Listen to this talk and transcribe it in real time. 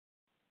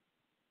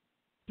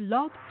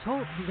Blog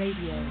Talk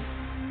Radio.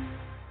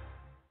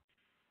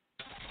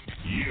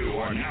 You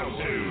are now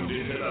tuned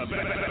into the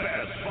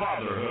best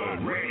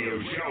fatherhood radio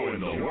show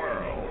in the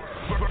world.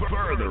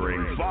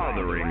 Furthering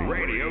Fathering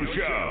Radio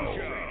Show.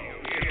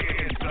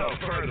 It's the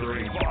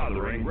Furthering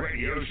Fathering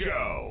Radio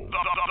Show.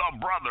 The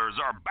brothers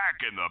are back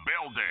in the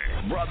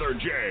building. Brother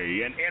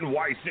J in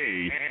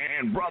NYC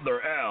and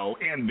Brother L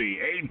in the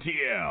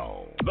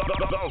ATL.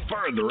 The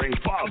Furthering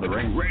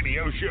Fathering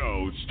Radio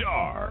Show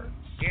starts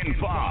in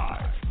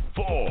 5,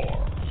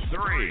 4,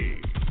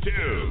 3,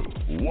 2,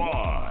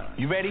 1.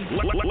 You ready?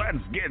 Let's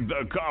get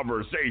the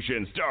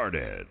conversation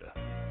started.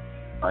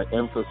 I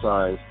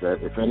emphasize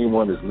that if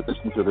anyone is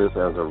listening to this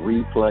as a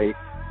replay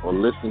or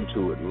listening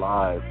to it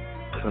live,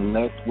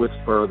 connect with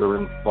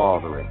Furthering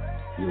Fathering.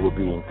 You will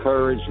be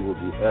encouraged, you will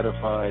be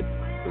edified.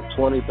 The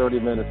 20, 30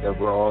 minutes that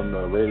we're on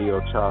the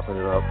radio chopping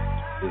it up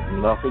is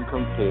nothing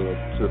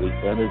compared to the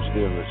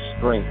energy and the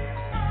strength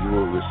you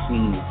will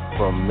receive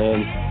from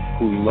men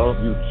who love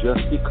you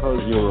just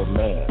because you're a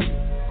man.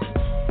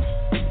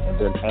 And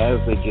then as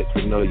they get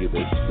to know you,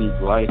 they speak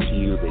life to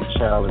you, they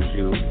challenge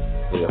you,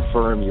 they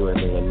affirm you, and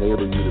they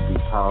enable you to be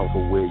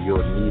powerful where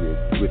you're needed,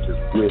 which is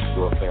with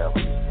your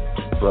family.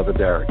 Brother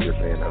Derek, you're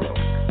saying hello.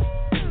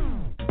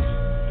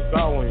 It's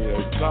not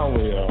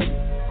only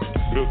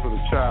good for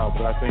the child,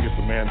 but I think it's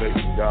a mandate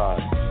from God.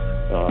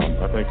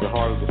 I think the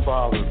heart of the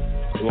Father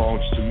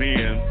belongs to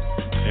men,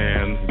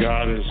 and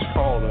God has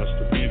called us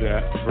to be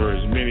that for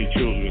as many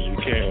children as we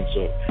can.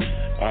 So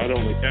I'd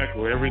only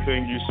echo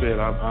everything you said.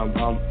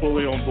 I'm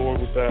fully on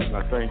board with that, and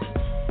I think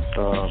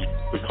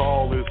the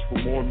call is for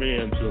more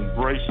men to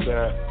embrace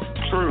that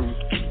truth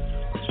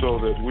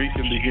so that we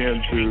can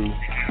begin to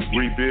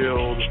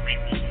rebuild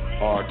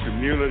our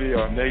community,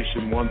 our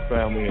nation, one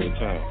family at a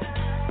time.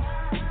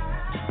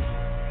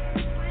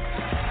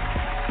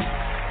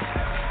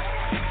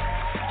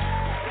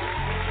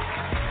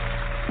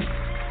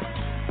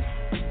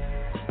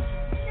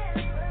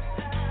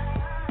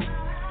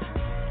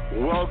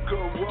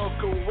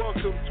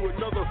 Welcome to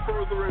another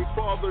Furthering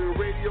Fathering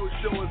radio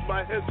show as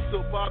my head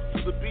still bops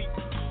to the beat.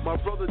 My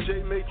brother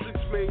J Matrix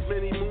made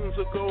many moons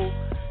ago.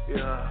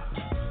 Yeah.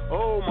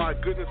 Oh my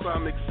goodness,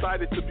 I'm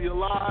excited to be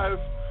alive.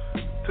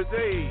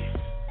 Today,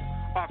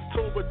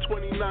 October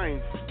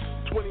 29th,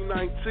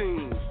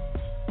 2019.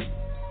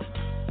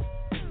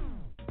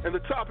 And the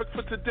topic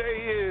for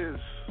today is,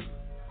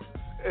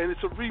 and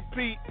it's a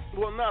repeat,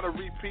 well not a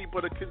repeat,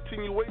 but a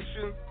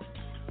continuation,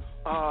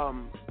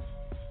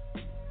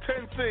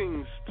 10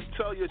 Things to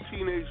Tell Your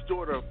Teenage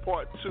Daughter,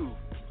 Part 2,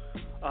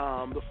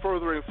 the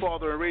Furthering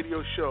Fathering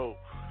Radio Show.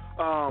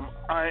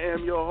 I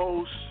am your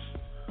host,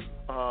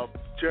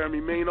 Jeremy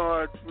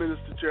Maynard,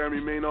 Minister Jeremy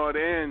Maynard,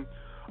 and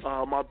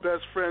my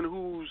best friend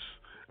who's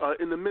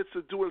in the midst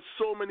of doing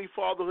so many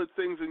fatherhood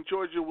things in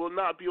Georgia will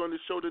not be on the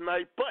show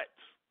tonight, but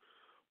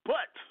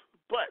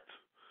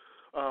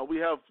we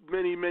have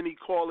many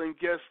calling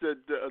guests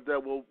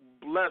that will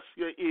bless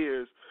your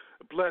ears,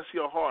 bless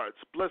your hearts,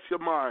 bless your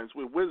minds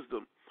with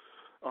wisdom.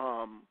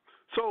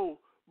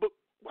 But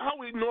how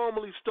we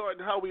normally start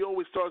and how we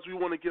always start is we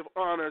want to give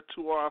honor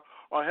to our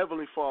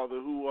Heavenly Father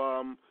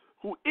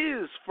who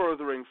is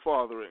furthering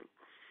fathering.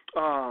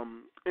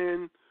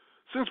 And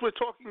since we're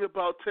talking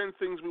about 10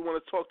 things we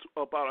want to talk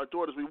about our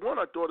daughters, we want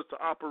our daughters to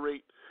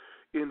operate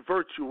in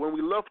virtue. When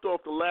we left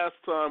off the last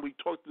time, we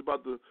talked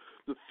about the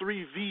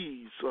 3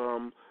 V's,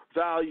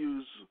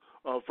 values,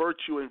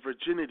 virtue, and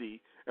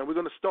virginity. And we're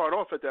going to start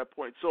off at that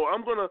point. So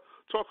I'm going to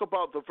talk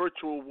about the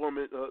virtual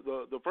woman,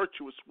 the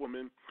virtuous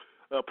woman.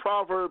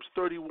 Proverbs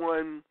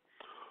 31,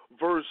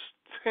 verse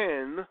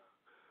 10.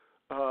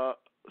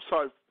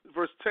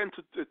 Verse 10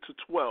 to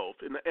 12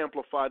 in the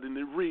Amplified, and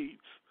it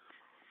reads,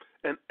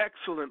 "An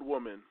excellent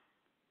woman,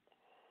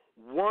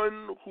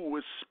 one who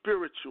is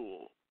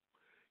spiritual,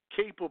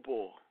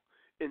 capable,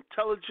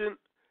 intelligent,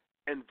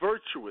 and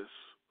virtuous.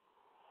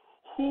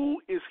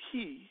 Who is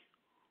he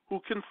who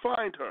can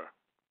find her?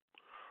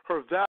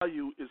 Her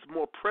value is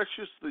more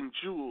precious than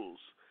jewels,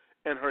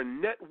 and her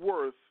net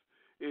worth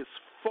is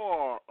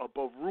far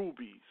above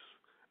rubies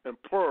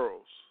and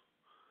pearls.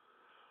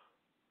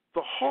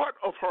 The heart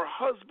of her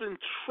husband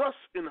trusts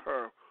in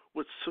her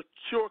with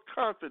secure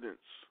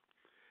confidence,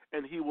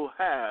 and he will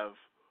have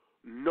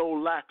no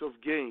lack of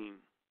gain.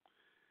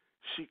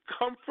 She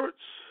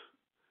comforts,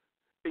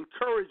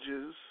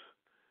 encourages,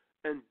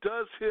 and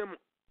does him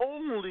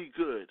only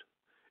good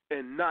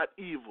and not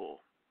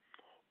evil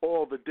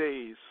all the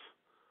days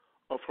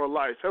of her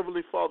life."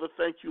 Heavenly Father,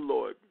 thank you,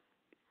 Lord,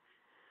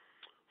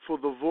 for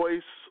the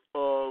voice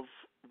of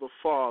the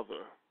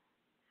Father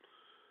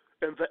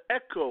and the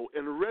echo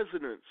and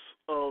resonance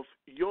of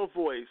your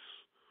voice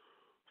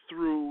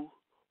through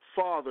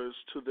fathers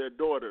to their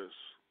daughters.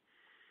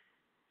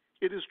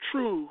 It is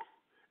true,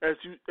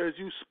 as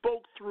you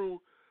spoke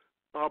through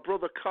our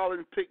brother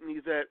Colin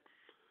Pickney, that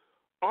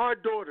our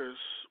daughters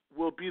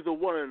will be the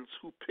ones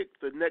who pick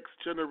the next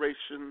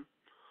generation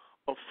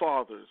of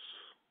fathers.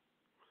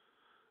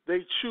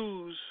 They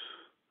choose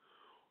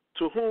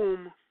to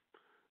whom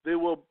they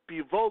will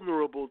be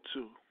vulnerable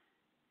to.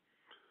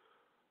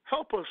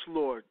 Help us,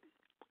 Lord,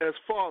 as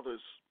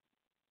fathers,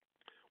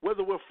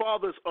 whether we're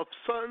fathers of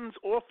sons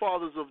or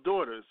fathers of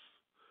daughters,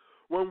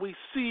 when we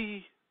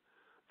see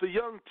the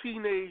young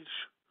teenage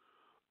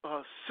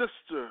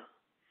sister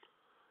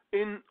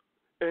in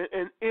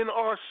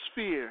our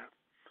sphere,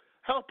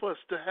 help us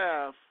to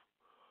have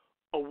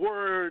a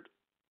word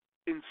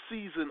in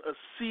season, a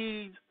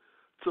seed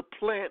to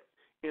plant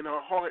in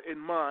our heart and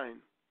mind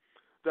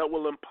that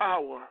will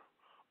empower,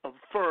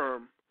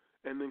 affirm,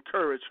 and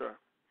encourage her.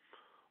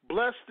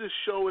 Bless this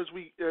show as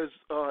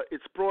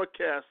it's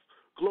broadcast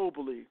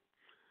globally,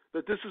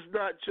 that this is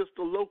not just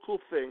a local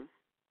thing,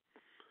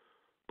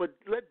 but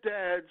let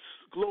dads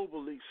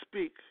globally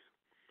speak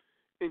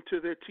into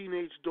their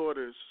teenage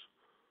daughters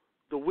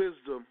the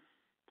wisdom,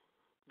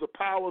 the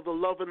power, the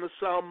love, and the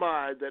sound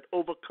mind that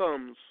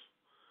overcomes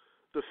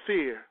the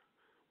fear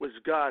which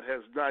God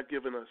has not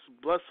given us.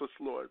 Bless us,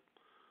 Lord,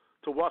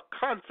 to walk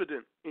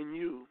confident in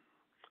you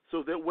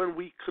so that when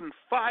we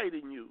confide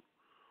in you,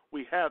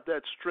 we have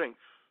that strength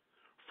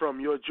from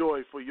your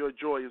joy, for your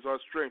joy is our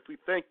strength. We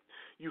thank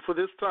you for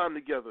this time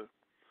together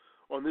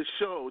on this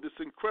show, this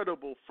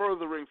incredible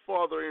Furthering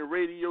Fathering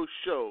radio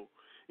show.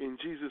 In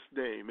Jesus'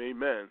 name,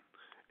 amen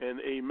and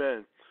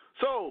amen.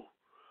 So,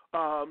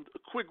 a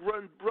quick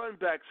run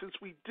back. Since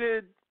we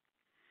did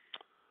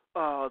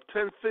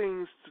 10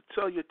 things to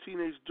tell your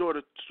teenage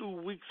daughter 2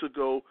 weeks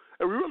ago,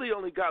 and we really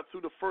only got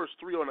through the first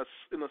 3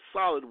 in a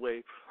solid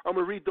way, I'm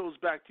going to read those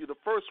back to you. The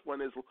first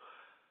one is,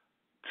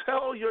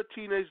 tell your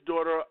teenage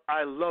daughter,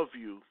 I love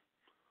you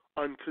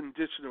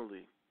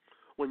unconditionally.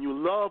 When you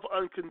love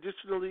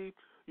unconditionally,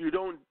 you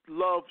don't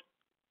love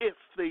if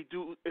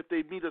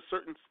they meet a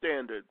certain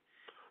standard.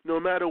 No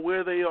matter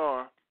where they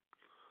are,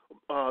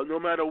 no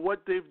matter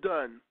what they've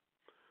done,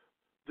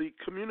 the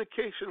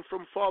communication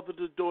from father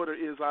to daughter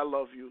is, I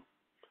love you,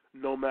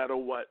 no matter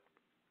what.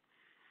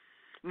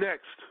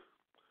 Next,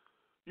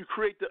 you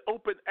create the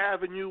open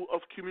avenue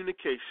of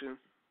communication.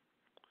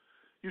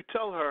 You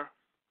tell her,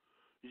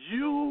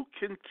 you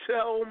can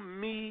tell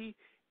me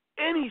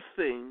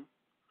anything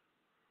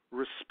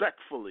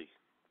respectfully.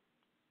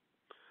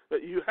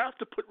 That you have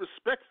to put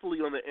respectfully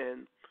on the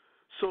end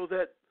so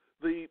that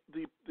the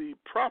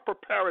proper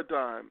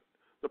paradigm,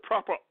 the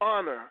proper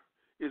honor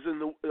is in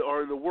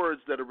the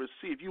words that are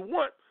received. You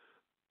want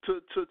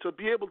to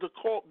be able to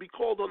be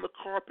called on the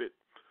carpet,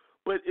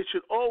 but it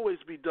should always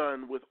be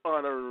done with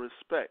honor and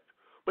respect.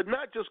 But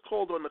not just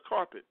called on the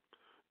carpet,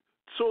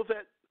 so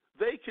that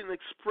they can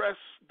express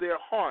their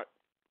heart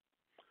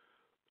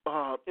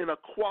in a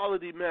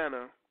quality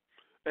manner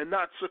and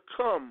not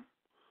succumb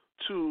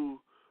to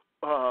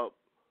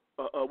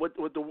what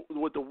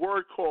the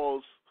word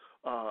calls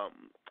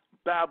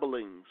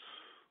babblings,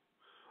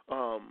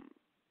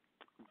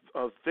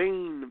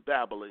 vain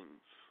babblings.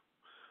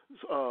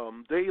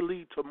 They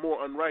lead to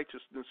more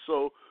unrighteousness.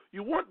 So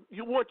you want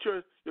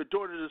your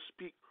daughter to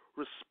speak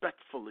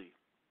respectfully.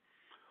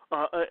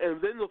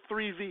 And then the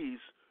 3 V's.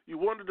 You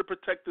want her to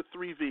protect the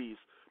 3 V's.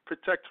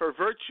 Protect her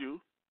virtue.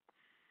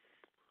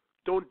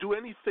 Don't do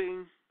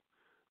anything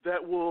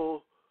that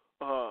will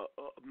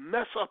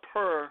mess up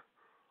her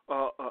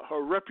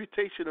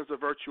reputation as a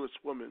virtuous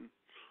woman.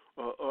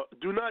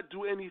 Do not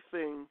do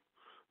anything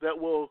that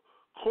will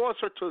cause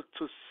her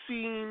to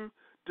seem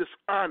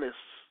dishonest,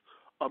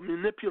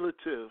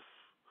 manipulative,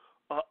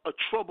 a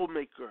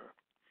troublemaker.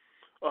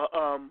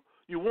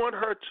 You want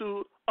her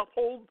to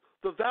uphold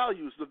the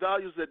values that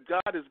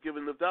God has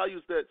given, the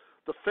values that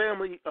the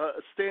family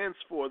stands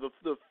for,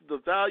 the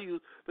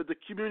values that the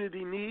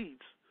community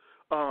needs.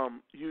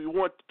 You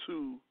want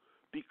to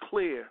be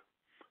clear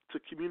to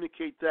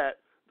communicate that.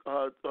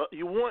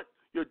 You want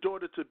your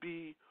daughter to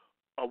be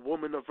a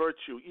woman of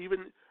virtue.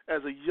 Even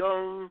as a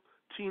young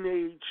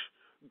teenage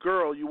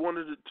girl, you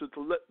wanted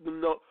to let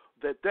them know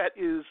that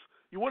is.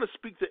 You want to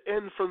speak the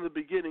end from the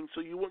beginning.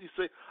 So you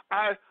say,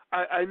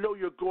 I know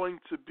you're going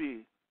to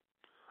be.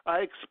 I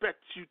expect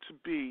you to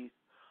be.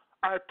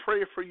 I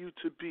pray for you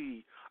to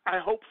be. I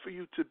hope for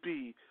you to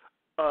be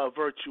a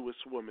virtuous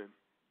woman.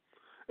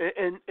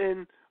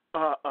 And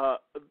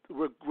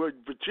where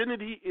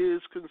virginity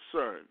is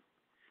concerned,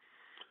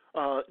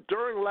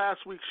 during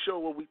last week's show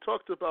when we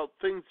talked about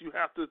things you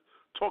have to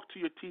talk to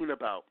your teen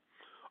about,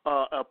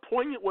 a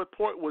poignant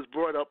point was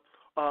brought up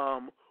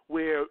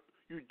where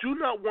you do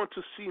not want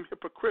to seem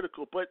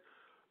hypocritical, but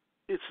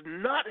it's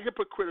not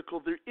hypocritical.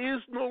 There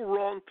is no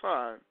wrong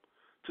time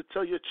to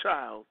tell your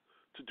child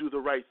to do the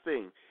right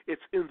thing.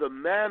 It's in the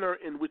manner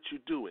in which you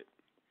do it.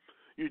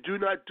 You do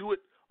not do it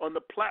on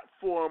the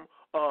platform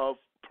of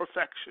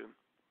perfection.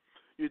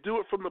 You do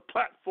it from the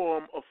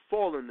platform of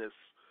fallenness.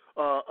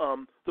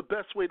 The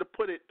best way to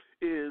put it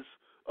is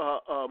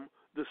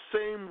the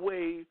same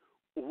way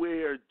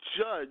we're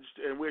judged,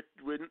 and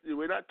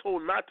we're not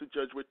told not to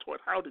judge, we're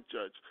taught how to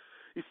judge.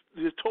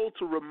 You're told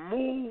to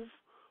remove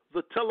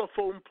the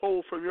telephone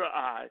pole from your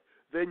eye,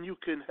 then you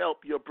can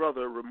help your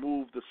brother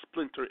remove the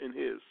splinter in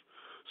his.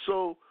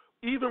 So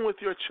even with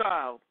your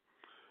child,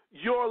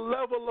 your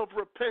level of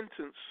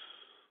repentance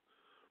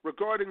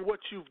regarding what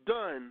you've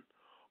done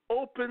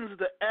opens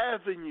the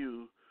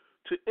avenue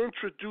to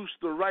introduce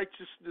the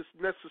righteousness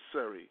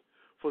necessary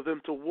for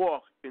them to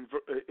walk in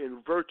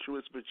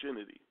virtuous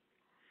virginity.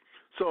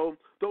 So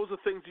those are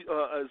things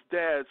as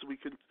dads we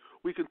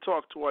can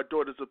talk to our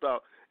daughters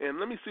about. And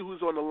let me see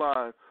who's on the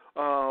line.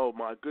 Oh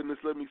my goodness,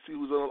 let me see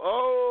who's on.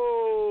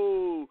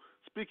 Oh,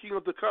 speaking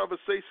of the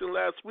conversation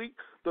last week,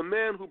 the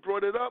man who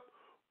brought it up,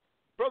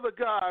 Brother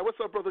Guy. What's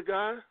up, Brother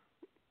Guy?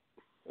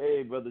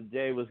 Hey, Brother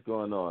Jay, what's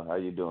going on? How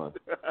you doing?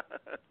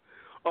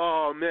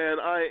 Oh man,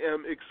 I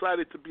am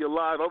excited to be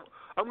alive.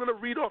 I'm going to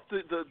read off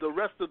the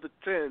rest of the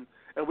 10,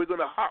 and we're going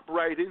to hop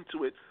right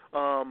into it.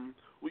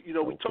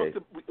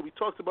 We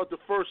talked about the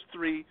first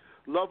 3: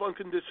 love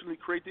unconditionally,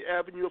 create the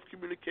avenue of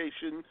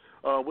communication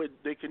where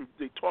they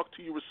talk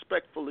to you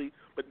respectfully,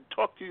 but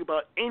talk to you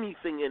about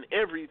anything and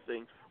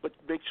everything, but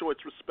make sure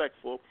it's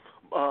respectful.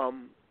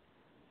 And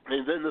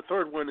then the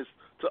third one is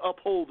to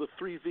uphold the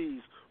 3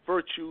 V's: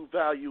 virtue,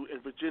 value,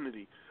 and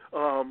virginity.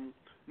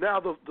 Now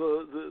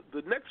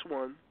the next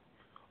one,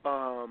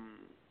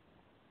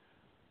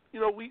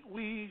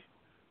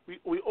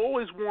 we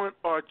always want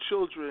our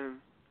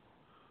children.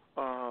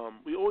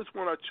 We always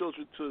want our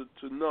children to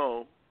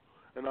know,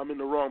 and I'm in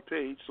the wrong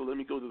page, so let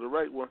me go to the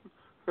right one.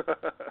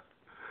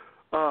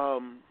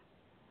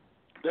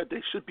 That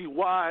they should be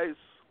wise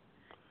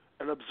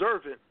and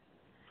observant,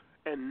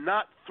 and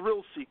not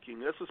thrill-seeking.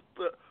 That's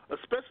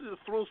especially the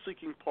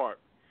thrill-seeking part.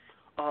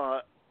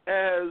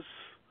 As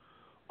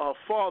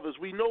fathers,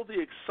 we know the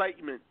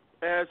excitement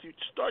as you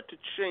start to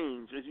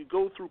change, as you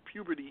go through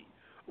puberty.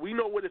 We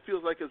know what it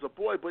feels like as a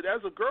boy, but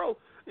as a girl,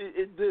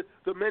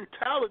 the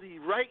mentality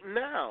right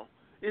now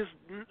is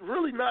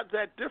really not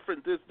that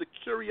different. There's the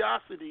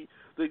curiosity,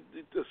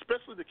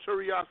 especially the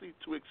curiosity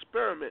to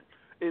experiment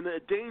in a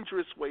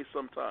dangerous way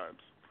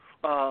sometimes.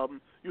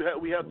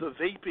 We have the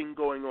vaping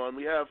going on.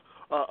 We have,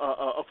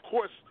 of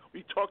course,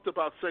 we talked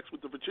about sex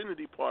with the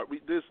virginity part.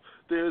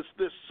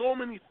 There's so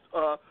many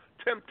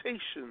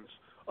temptations,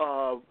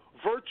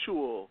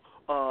 virtual,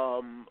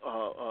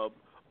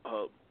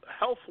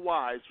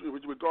 health-wise,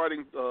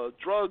 regarding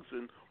drugs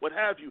and what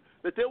have you,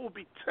 that they will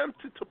be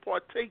tempted to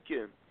partake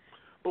in.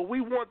 But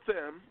we want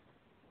them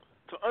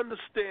to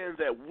understand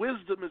that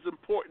wisdom is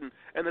important,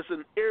 and it's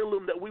an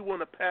heirloom that we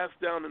want to pass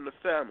down in the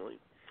family.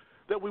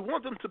 That we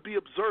want them to be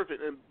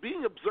observant, and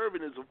being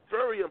observant is a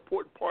very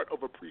important part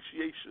of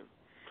appreciation.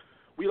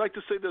 We like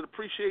to say that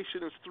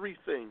appreciation is 3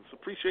 things.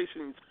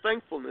 Appreciation is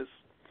thankfulness.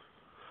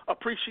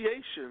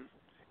 Appreciation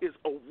is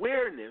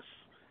awareness,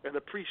 and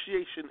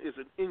appreciation is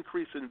an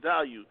increase in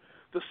value.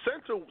 The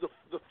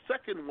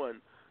second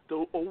one,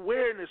 the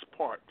awareness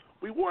part,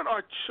 we want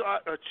our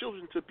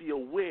children to be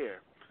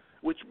aware,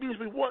 which means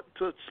we want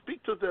to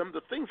speak to them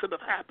the things that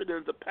have happened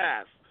in the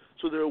past,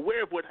 so they're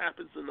aware of what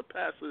happens in the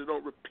past so they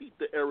don't repeat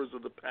the errors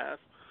of the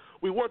past.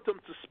 We want them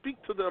to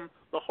speak to them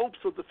the hopes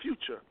of the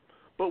future,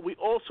 but we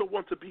also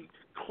want to be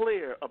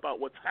clear about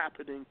what's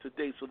happening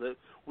today so that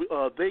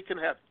they can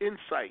have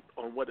insight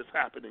on what is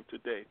happening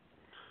today.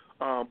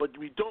 But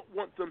we don't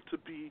want them to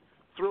be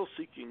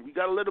thrill-seeking. We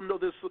got to let them know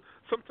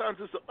sometimes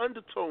there's an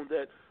undertone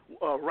that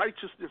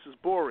righteousness is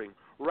boring.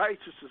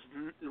 Righteousness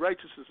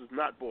is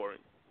not boring.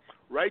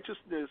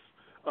 Righteousness,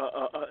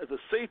 the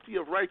safety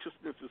of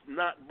righteousness is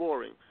not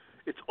boring.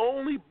 It's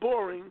only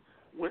boring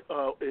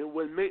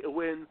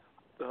when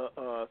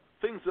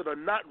things that are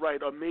not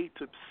right are made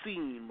to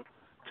seem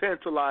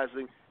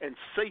tantalizing and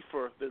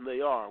safer than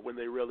they are when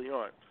they really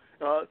aren't.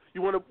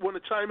 You want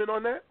to chime in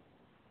on that?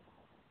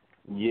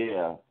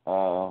 Yeah.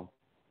 Well,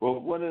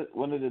 one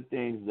of the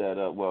things that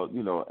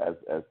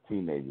as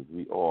teenagers,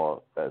 we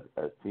all as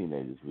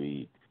teenagers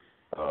we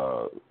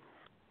our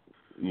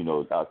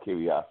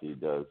curiosity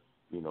does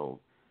kill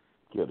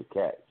the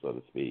cat, so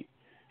to speak.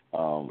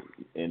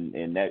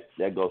 And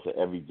that goes for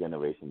every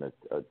generation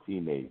of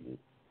teenagers.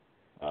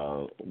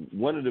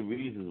 One of the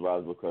reasons why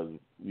is because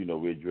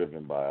we're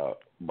driven by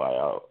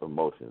our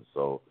emotions.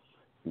 So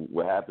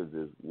what happens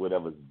is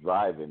whatever's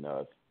driving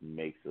us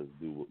makes us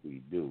do what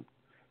we do,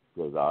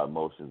 because our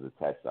emotions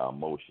attach to our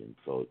emotions.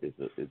 So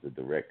it's a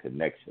direct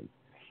connection.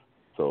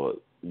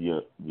 So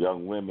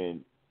young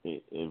women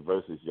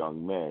versus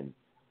young men,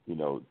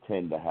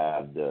 tend to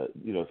have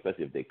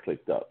especially if they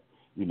clicked up,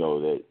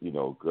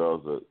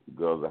 girls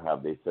will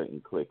have their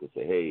certain clique and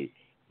say, hey,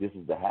 this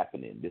is the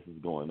happening, this is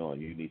going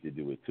on, you need to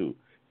do it too.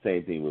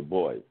 Same thing with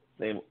boys.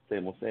 Same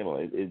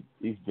old.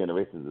 These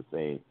generations are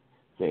the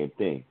same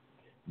thing.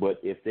 But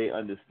if they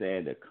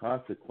understand the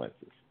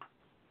consequences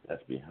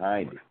that's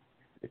behind it,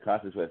 the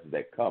consequences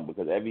that come,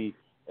 because every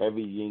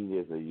yin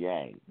is a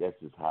yang. That's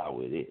just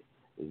how it is.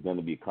 There's going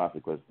to be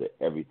consequences to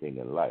everything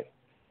in life.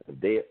 If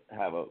they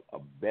have a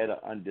better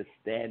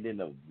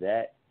understanding of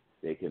that,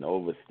 they can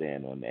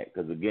overstand on that.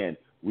 Because again,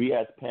 we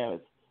as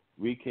parents,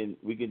 we can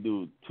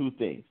do 2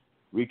 things.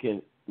 We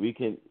can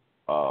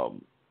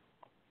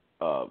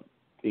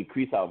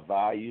increase our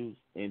values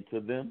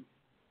into them,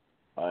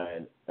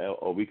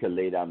 or we can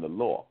lay down the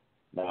law.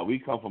 Now we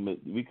come from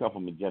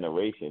a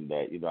generation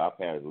that our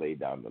parents laid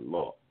down the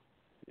law.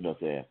 You know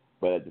what I'm saying?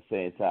 But at the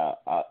same time,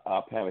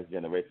 our parents'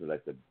 generation was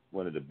like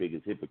one of the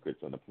biggest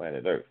hypocrites on the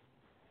planet Earth.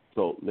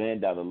 So laying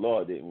down the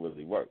law didn't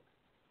really work.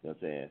 You know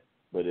what I'm saying?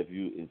 But if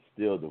you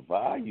instill the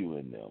value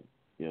in them,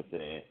 you know what I'm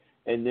saying,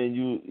 and then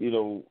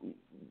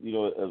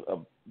a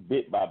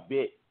bit by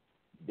bit,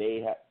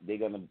 they're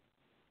gonna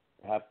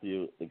have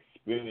to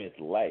experience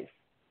life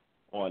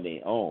on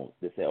their own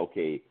to say,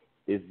 okay,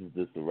 this is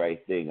just the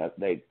right thing.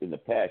 Like in the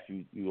past,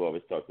 you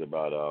always talked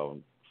about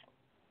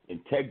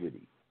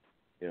integrity.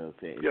 You know what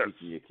I'm saying? Yes.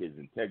 Teaching your kids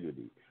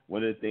integrity.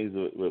 One of the things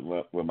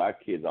with my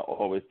kids, I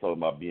always talk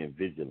about being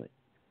vigilant.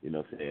 You know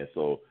what I'm saying?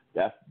 So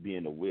that's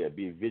being aware,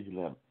 being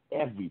vigilant of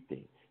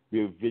everything.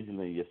 Being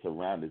vigilant in your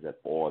surroundings at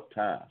all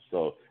times.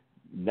 So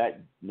not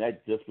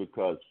just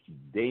because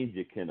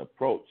danger can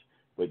approach,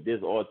 but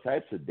there's all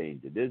types of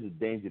danger. There's a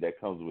danger that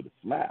comes with a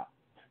smile.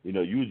 You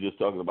know, you were just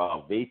talking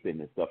about vaping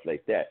and stuff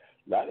like that.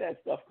 A lot of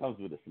that stuff comes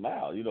with a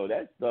smile. You know,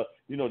 that stuff,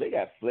 they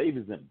got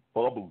flavors in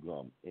bubble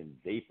gum and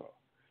vapor.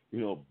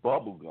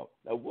 Bubble gum.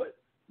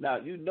 Now,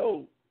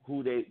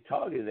 who they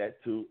target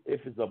that to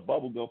if it's a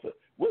bubble gum.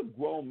 What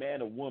grown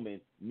man or woman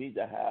needs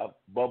to have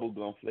bubble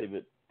gum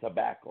flavored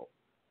tobacco?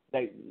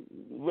 Like,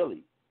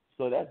 really?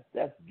 So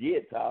that's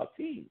geared to our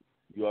teens.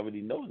 You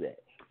already know that.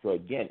 So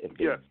again, if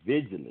they're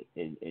vigilant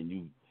and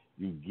you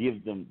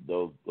give them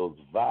those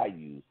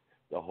values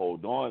to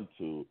hold on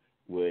to,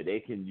 where they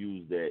can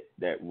use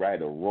that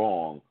right or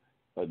wrong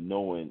of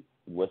knowing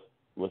what's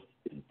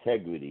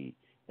integrity.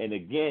 And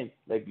again,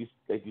 like you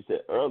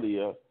said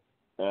earlier,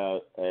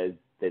 as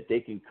that they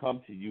can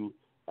come to you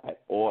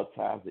at all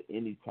times, at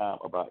any time,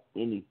 about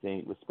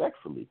anything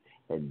respectfully,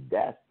 and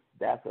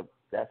that's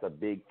a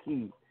big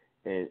key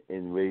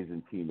in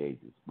raising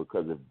teenagers,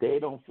 because if they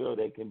don't feel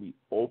they can be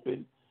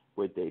open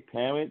with their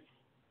parents,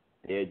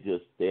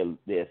 they'll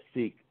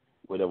seek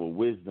whatever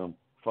wisdom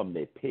from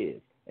their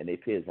peers, and their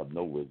peers have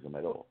no wisdom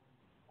at all.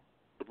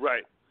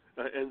 Right,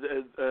 and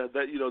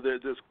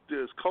that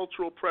there's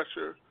cultural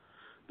pressure,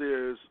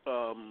 there's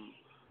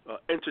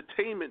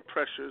entertainment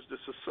pressures,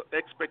 there's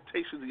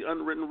expectations, the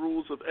unwritten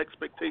rules of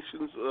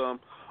expectations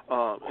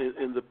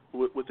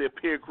with their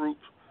peer group,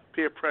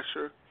 peer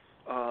pressure.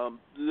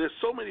 There's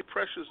so many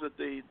pressures that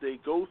they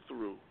go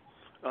through,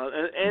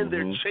 and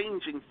they're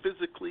changing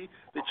physically,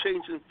 they're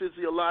changing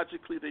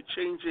physiologically, they're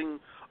changing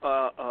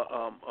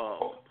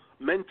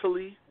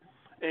mentally,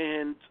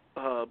 and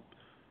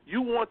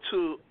you want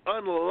to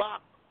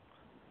unlock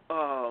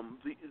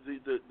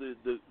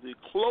the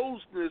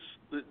closeness,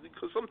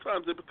 because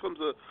sometimes it becomes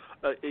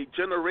a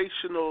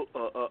generational,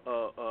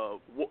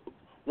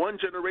 one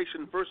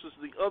generation versus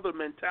the other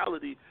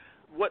mentality.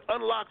 What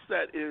unlocks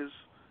that is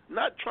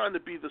not trying to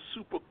be the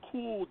super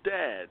cool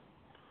dad,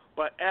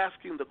 but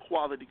asking the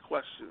quality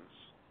questions.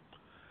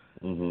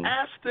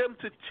 Ask them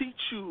to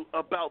teach you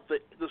about the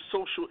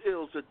social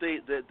ills that they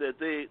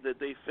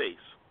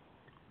face.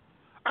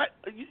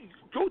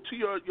 Go to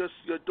your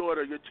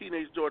daughter, your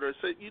teenage daughter, and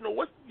say,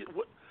 what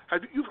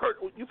have you've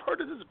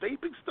heard of this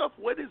vaping stuff?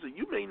 What is it?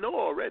 You may know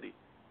already,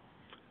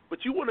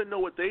 but you want to know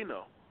what they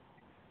know.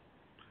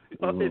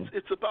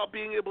 It's about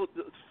being able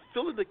to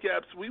fill in the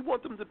gaps. We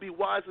want them to be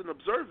wise and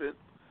observant.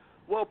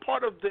 Well,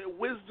 part of their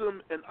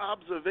wisdom and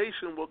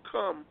observation will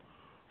come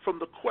from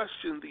the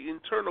question, the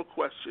internal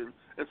question,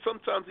 and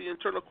sometimes the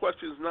internal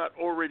question is not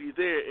already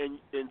there, and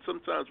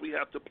sometimes we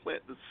have to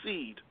plant the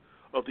seed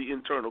of the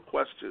internal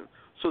question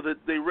so that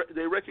they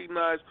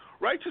recognize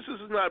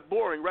righteousness is not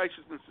boring,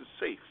 righteousness is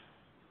safe.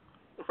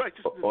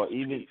 Righteousness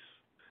is peace.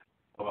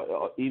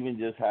 Or even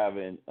just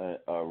having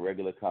a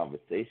regular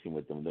conversation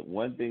with them. The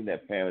one thing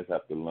that parents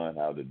have to learn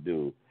how to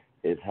do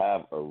is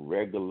have a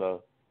regular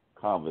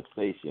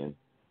conversation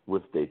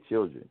with their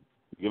children.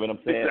 You get what I'm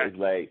saying?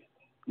 Exactly.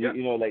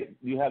 It's like, like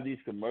you have these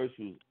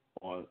commercials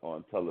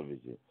on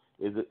television.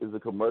 Is a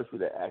commercial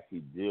that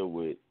actually deal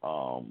with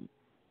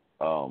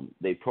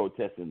they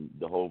protesting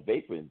the whole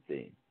vaping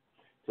thing.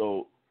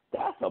 So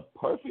that's a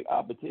perfect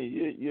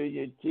opportunity.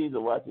 Your teens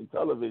are watching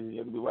television.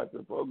 You're gonna be watching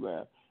the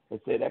program and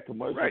say that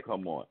commercial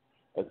come on.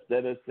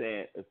 Instead of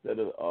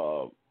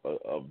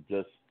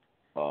just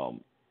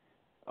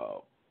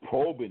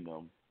probing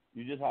them,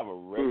 you just have a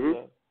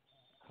regular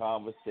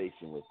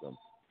conversation with them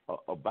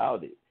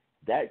about it.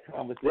 That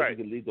conversation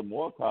can lead to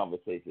more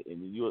conversation,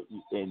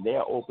 and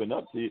they're open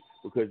up to you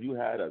because you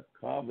had a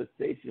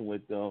conversation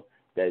with them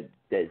that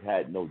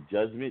had no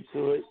judgment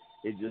to it.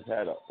 It just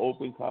had an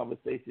open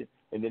conversation,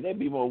 and then they'd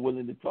be more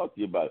willing to talk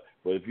to you about it.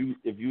 But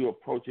if you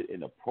approach it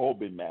in a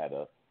probing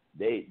matter,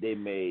 they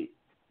may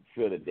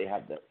feel that they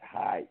have to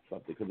hide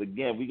something. Because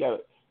again, we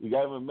got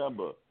to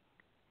remember,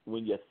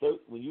 when you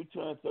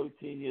turn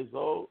 13 years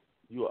old,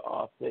 you are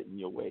all set in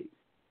your ways.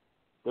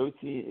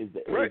 13 is the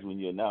age when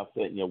you're now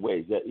set in your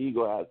ways. That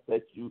ego has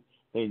set you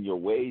in your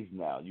ways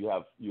now. You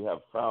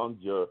have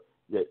found your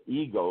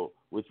ego,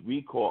 which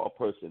we call a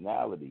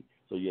personality.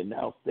 So you're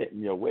now set in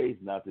your ways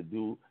now to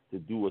do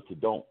what you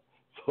don't.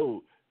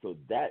 So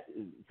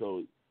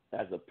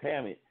as a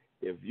parent,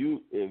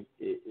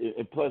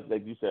 and plus,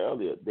 like you said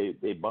earlier,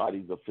 their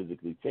bodies are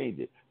physically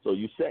changing. So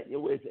you set in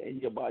your ways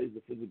and your bodies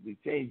are physically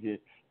changing.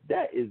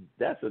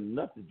 That's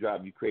enough to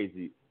drive you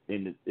crazy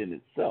in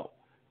itself.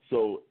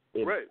 So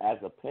as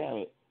a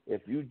parent,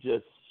 if you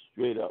just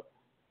straight up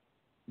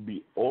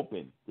be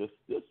open, just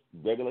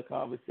regular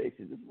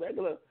conversation, just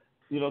regular,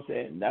 you know what I'm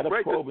saying? Not a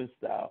probing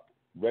style,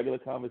 regular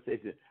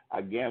conversation.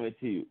 I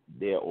guarantee you,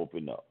 they'll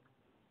open up.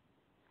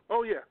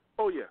 Oh yeah.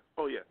 And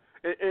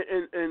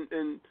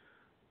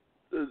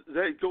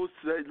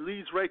that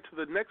leads right to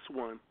the next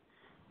one,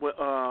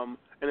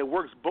 and it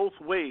works both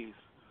ways.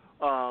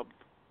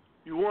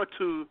 You want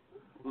to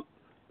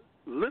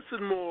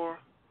listen more,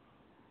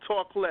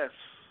 talk less,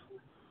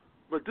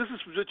 but this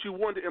is what you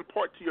want to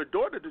impart to your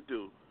daughter to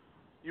do.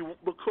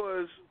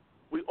 Because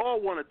we all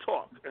want to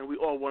talk and we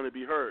all want to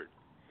be heard,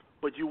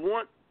 but you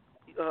want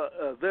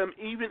them,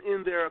 even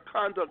in their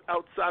conduct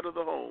outside of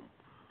the home,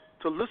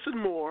 to listen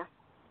more,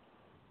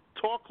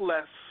 talk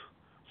less,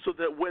 so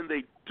that when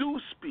they do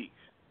speak,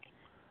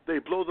 they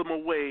blow them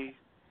away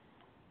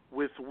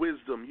with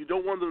wisdom. You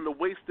don't want them to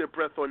waste their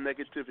breath on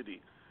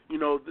negativity. You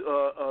know,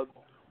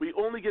 we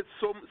only get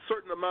so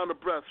certain amount of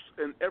breaths,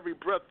 and every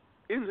breath,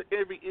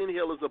 every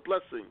inhale is a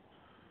blessing.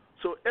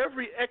 So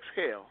every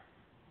exhale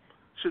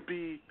should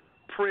be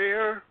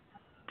prayer,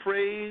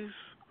 praise,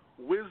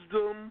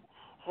 wisdom,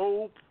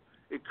 hope,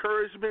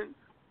 encouragement,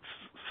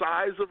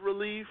 sighs of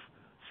relief,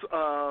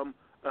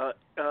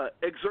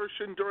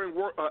 exertion during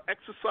work,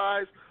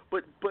 exercise,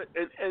 but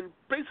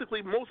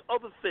basically most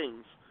other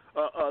things,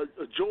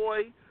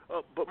 joy,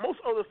 but most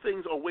other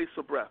things are waste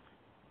of breath.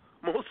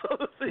 Most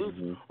other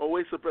things are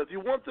waste of breath. You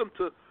want them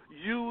to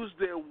use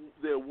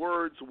their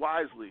words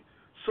wisely.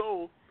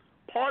 So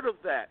part of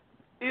that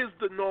is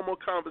the normal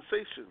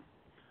conversation.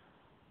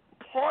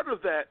 Part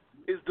of that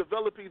is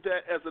developing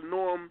that as a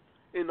norm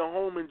in the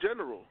home in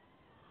general,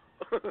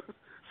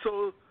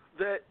 so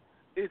that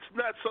it's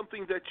not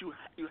something that you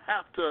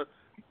have to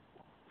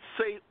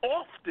say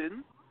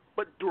often,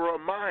 but to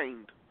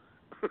remind.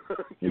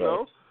 You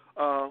know?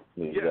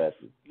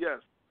 Exactly. Yes.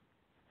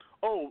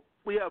 Oh,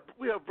 we have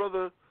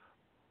brother.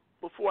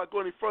 Before I go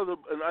any further,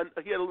 and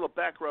he had a little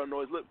background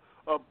noise.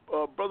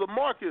 Brother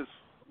Marcus.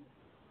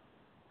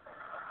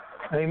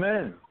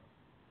 Amen.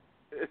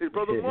 Hey,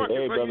 Brother Marcus,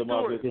 hey, how Brother you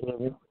Marcus.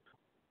 doing?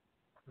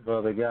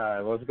 Brother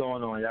Guy, what's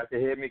going on? Y'all can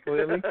hear me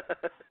clearly?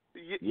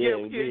 Yeah,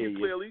 we hear you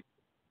clearly.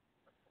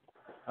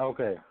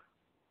 Okay.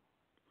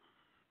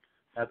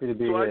 Happy to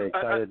be here.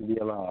 Excited to be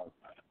alive.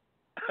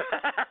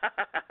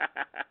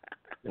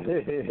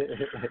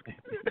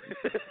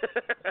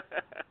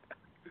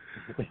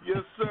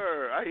 Yes,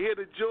 sir. I hear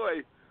the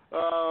joy.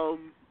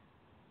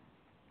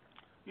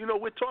 You know,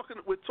 we're talking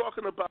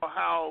about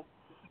how,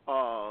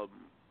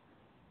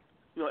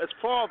 you know, as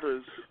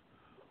fathers,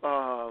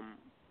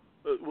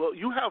 well,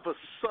 you have a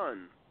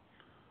son,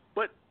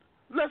 but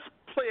let's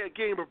play a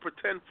game of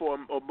pretend for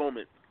a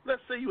moment.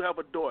 Let's say you have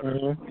a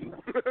daughter,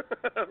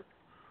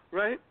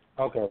 right?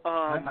 Okay,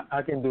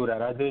 I can do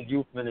that. I did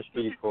youth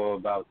ministry for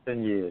about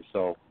 10 years,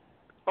 so.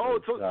 Oh,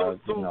 so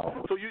you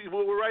know.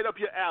 we're right up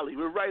your alley.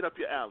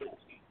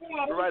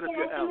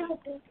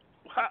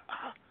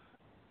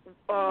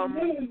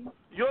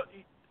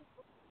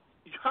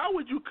 How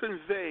would you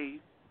convey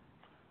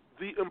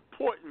the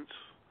importance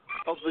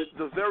of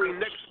the very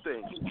next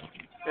thing?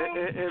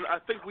 And I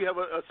think we have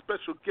a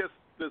special guest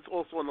that's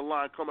also on the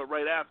line coming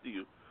right after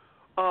you.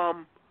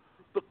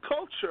 The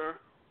culture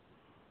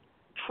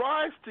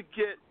tries to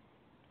get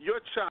your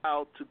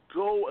child to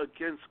go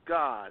against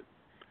God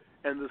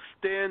and the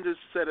standards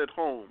set at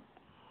home.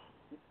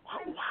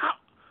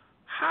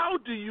 How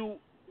do you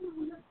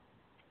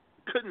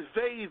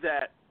convey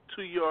that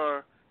to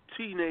your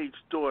teenage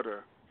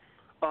daughter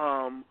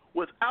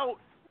without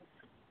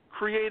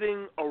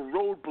creating a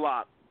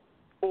roadblock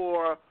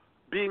or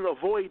being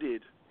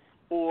avoided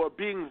or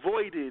being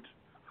voided?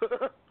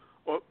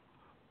 Or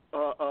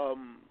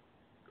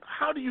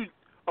how do you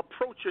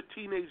approach your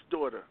teenage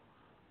daughter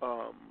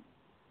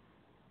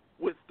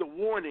with the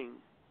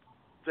warning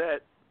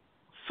that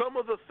some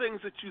of the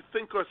things that you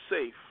think are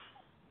safe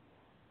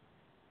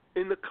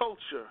in the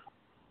culture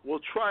will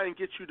try and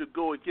get you to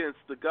go against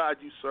the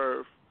God you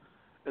serve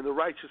and the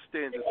righteous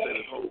standards set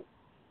at home?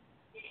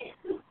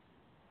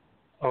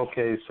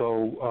 Okay,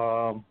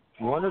 so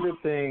one of the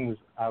things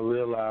I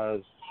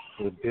realized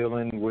with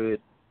dealing with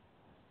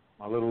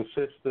my little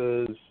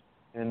sisters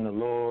in the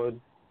Lord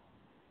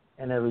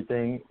and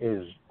everything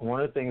is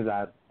one of the things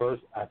I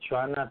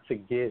try not to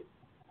get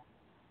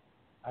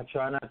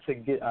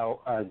out.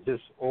 I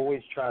just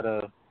always try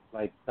to,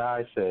 like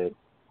Di said,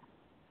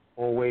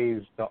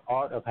 always the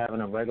art of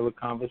having a regular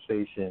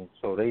conversation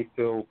so they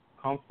feel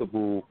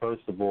comfortable,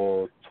 first of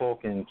all,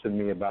 talking to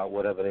me about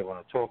whatever they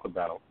want to talk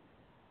about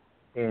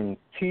and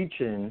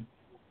teaching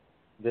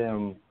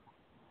them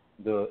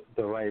the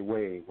right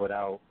way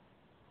without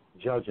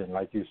judging.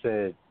 Like you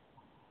said,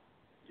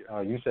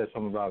 you said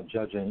something about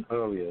judging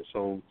earlier.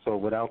 So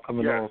without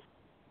coming off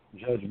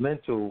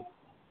judgmental,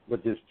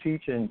 but just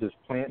teaching, just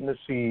planting the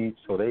seed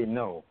so they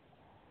know.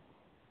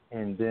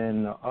 And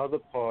then the other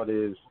part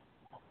is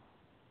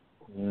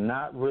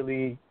not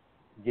really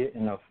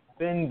getting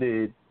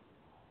offended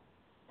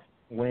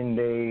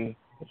when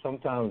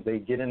sometimes they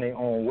get in their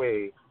own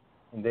way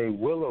and they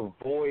will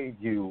avoid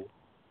you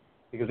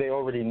because they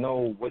already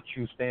know what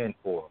you stand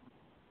for.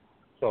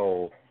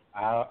 So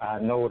I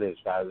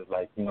noticed, I was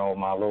like,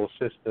 my little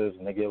sisters,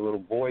 and they get a little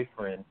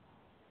boyfriend,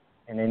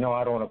 and they know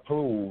I don't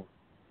approve.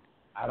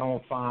 I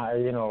don't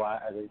find,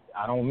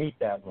 I don't meet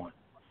that one.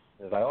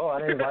 It's like, why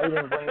you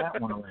didn't bring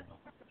that one around?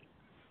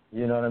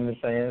 You know what I'm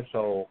saying?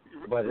 So,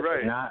 but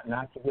right.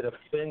 not to get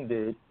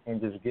offended and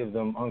just give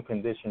them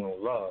unconditional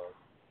love,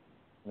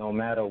 no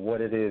matter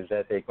what it is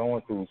that they're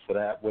going through, so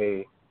that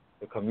way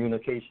the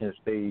communication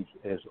stays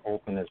as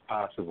open as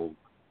possible.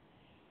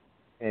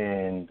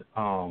 And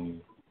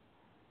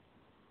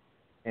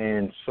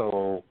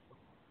so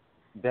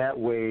that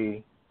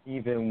way,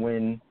 even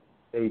when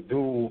they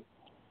do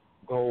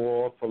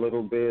go off a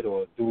little bit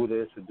or do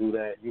this or do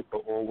that, you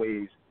could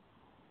always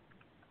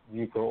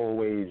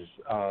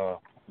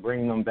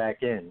bring them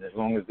back in, as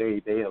long as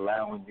they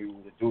allowing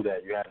you to do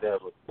that. You have to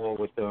have rapport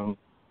with them,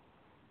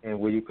 and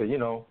where you could,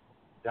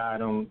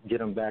 guide them, get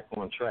them back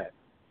on track.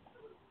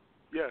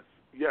 Yes.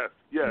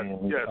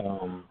 And,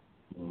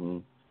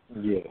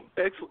 yeah.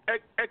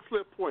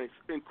 Excellent points.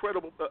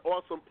 Incredible,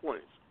 awesome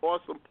points.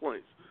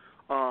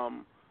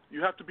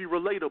 You have to be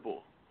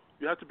relatable.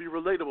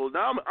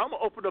 Now I'm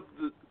gonna open up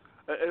the.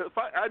 If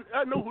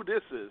I know who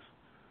this is.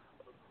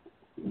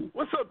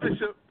 What's up,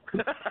 Bishop?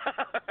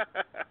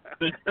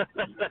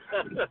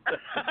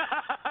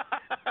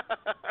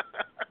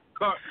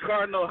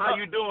 Cardinal, how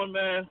you doing,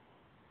 man?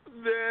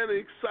 Man,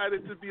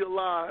 excited to be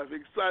alive.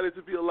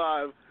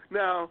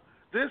 Now,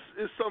 this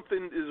is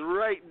something is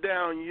right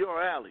down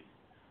your alley.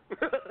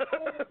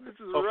 This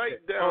is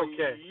right down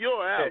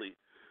your alley.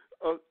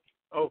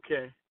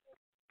 Okay.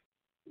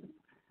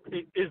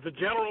 Is the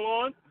general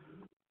on?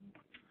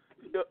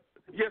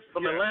 Yes.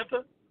 From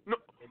Atlanta? No.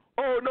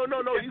 Oh, no.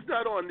 He's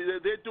not on.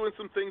 They're doing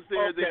some things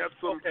there. Okay. They have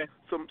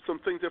some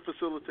things they're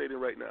facilitating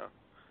right now.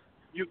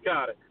 You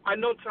got it. I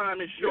know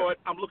time is short.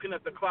 Yeah. I'm looking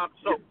at the clock,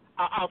 so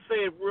I'll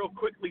say it real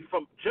quickly.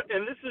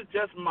 And this is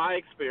just my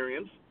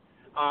experience.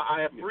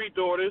 I have 3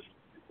 daughters.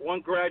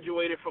 One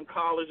graduated from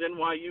college,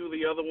 NYU.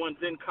 The other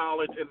one's in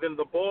college, and then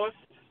the boss,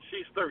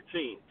 she's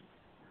 13.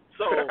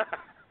 So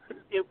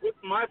with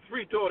my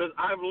 3 daughters,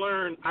 I've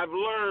learned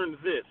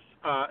this,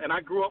 and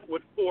I grew up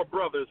with 4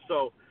 brothers.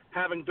 So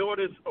having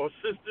daughters or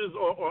sisters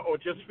or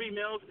just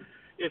females,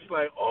 it's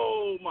like,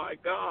 oh my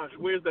gosh,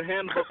 where's the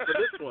handbook for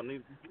this one?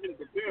 He's been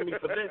preparing me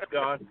for this,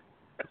 God.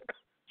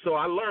 So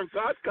I learned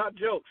God's got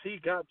jokes. He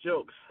got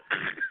jokes.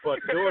 But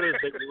daughters,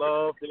 they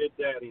love their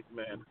daddies,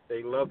 man.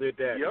 They love their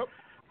daddies. Yep.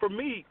 For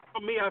me,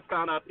 I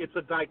found out it's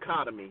a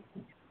dichotomy.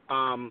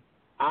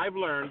 I've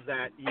learned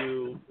that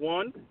you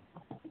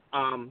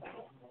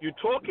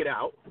talk it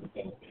out,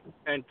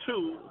 and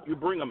 2, you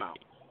bring them out.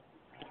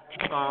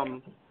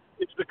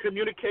 It's the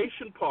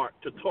communication part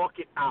to talk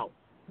it out.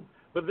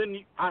 But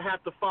then I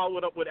have to follow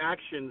it up with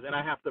actions, and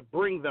I have to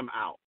bring them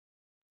out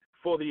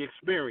for the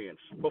experience.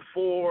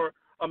 Before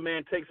a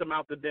man takes them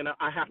out to dinner,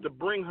 I have to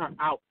bring her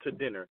out to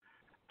dinner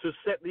to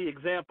set the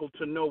example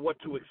to know what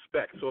to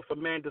expect. So if a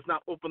man does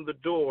not open the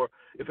door,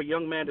 if a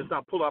young man does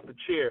not pull out the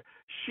chair,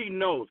 she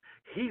knows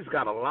he's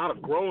got a lot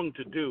of growing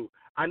to do.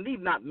 I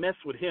need not mess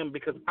with him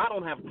because I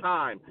don't have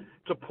time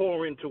to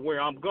pour into where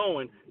I'm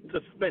going to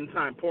spend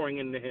time pouring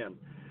into him.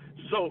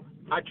 So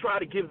I try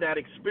to give that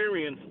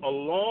experience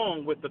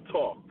along with the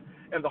talk.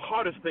 And the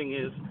hardest thing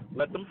is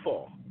let them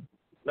fall,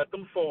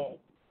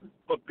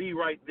 but be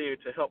right there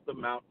to help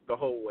them out the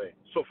whole way.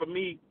 So for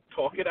me,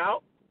 talk it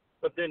out,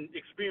 but then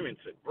experience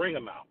it. Bring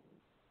them out.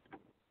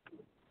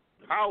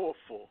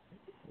 Powerful.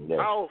 Yes.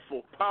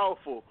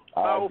 Powerful.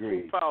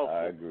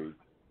 I agree.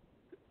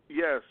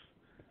 Yes.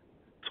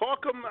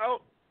 Talk them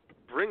out,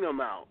 bring them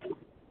out.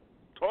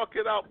 Talk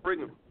it out, bring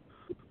them.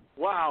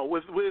 Wow.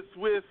 With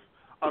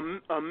a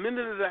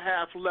minute and a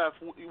half left,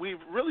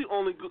 we've really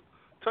only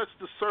touched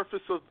the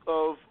surface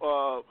of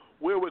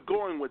where we're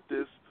going with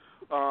this.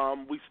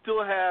 We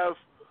still have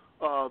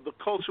the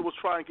culture will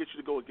try and get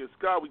you to go against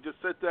God. We just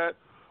said that.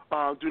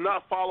 Do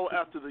not follow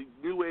after the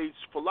New Age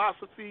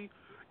philosophy.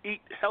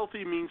 Eat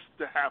healthy means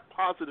to have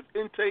positive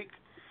intake.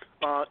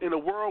 In a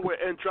world where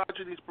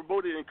androgyny is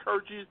promoted,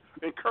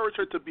 encourage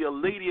her to be a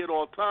lady at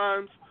all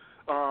times.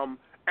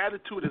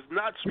 Attitude is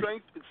not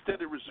strength.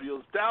 Instead, it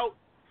reveals doubt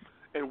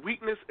and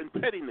weakness and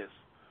pettiness.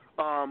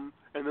 And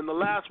then the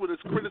last one is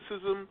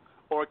criticism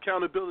or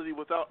accountability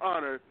without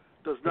honor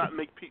does not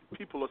make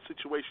people or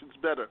situations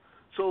better.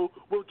 So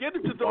we'll get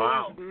into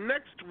those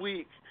next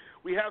week.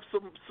 We have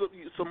some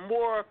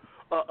more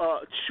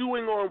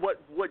chewing on what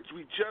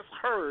we just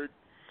heard.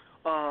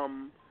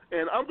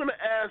 And I'm going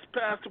to ask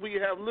Pastor, we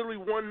have literally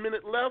 1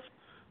 minute left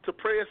to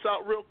pray us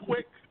out real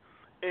quick,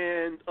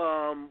 and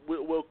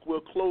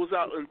we'll close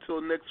out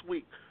until next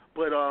week.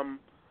 But an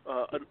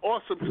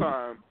awesome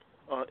time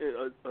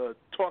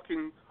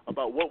talking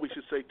about what we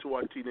should say to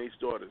our teenage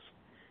daughters.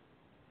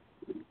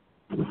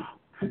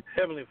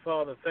 Heavenly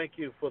Father, thank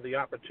you for the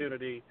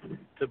opportunity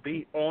to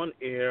be on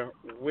air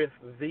with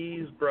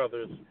these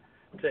brothers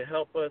to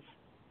help us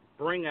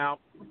bring out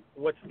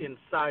what's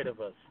inside of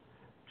us,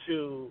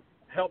 to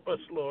help us,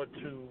 Lord,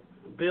 to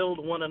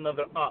build one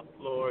another up,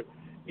 Lord,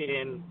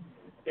 in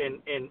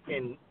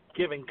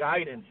giving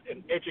guidance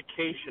and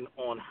education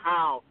on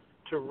how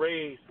to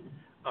raise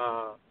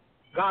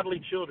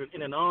godly children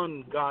in an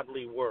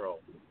ungodly world.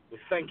 We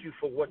thank you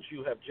for what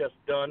you have just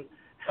done.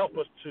 Help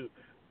us to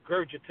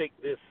regurgitate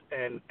this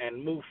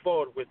and move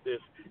forward with this.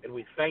 And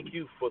we thank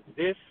you for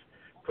this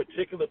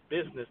particular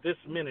business, this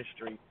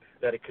ministry,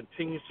 that it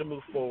continues to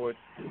move forward.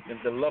 In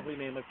the lovely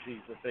name of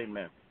Jesus,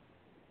 amen.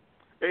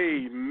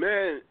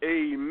 Amen,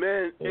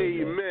 amen,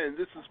 amen.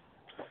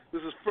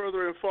 This is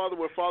Further and Father,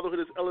 where fatherhood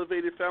is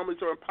elevated, families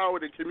are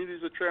empowered, and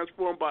communities are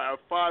transformed by our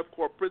 5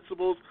 core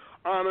principles: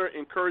 honor,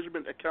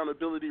 encouragement,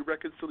 accountability,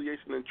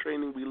 reconciliation, and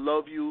training. We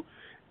love you.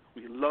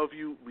 We love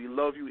you. We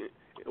love you.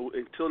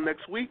 Until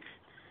next week,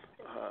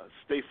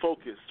 stay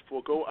focused.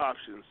 Forgo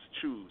options.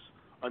 Choose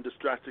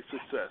undistracted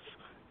success.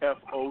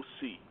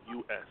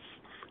 FOCUS.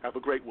 Have a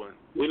great one.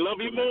 We love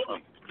you more.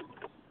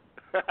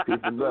 Peace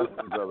and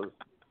blessings, brothers.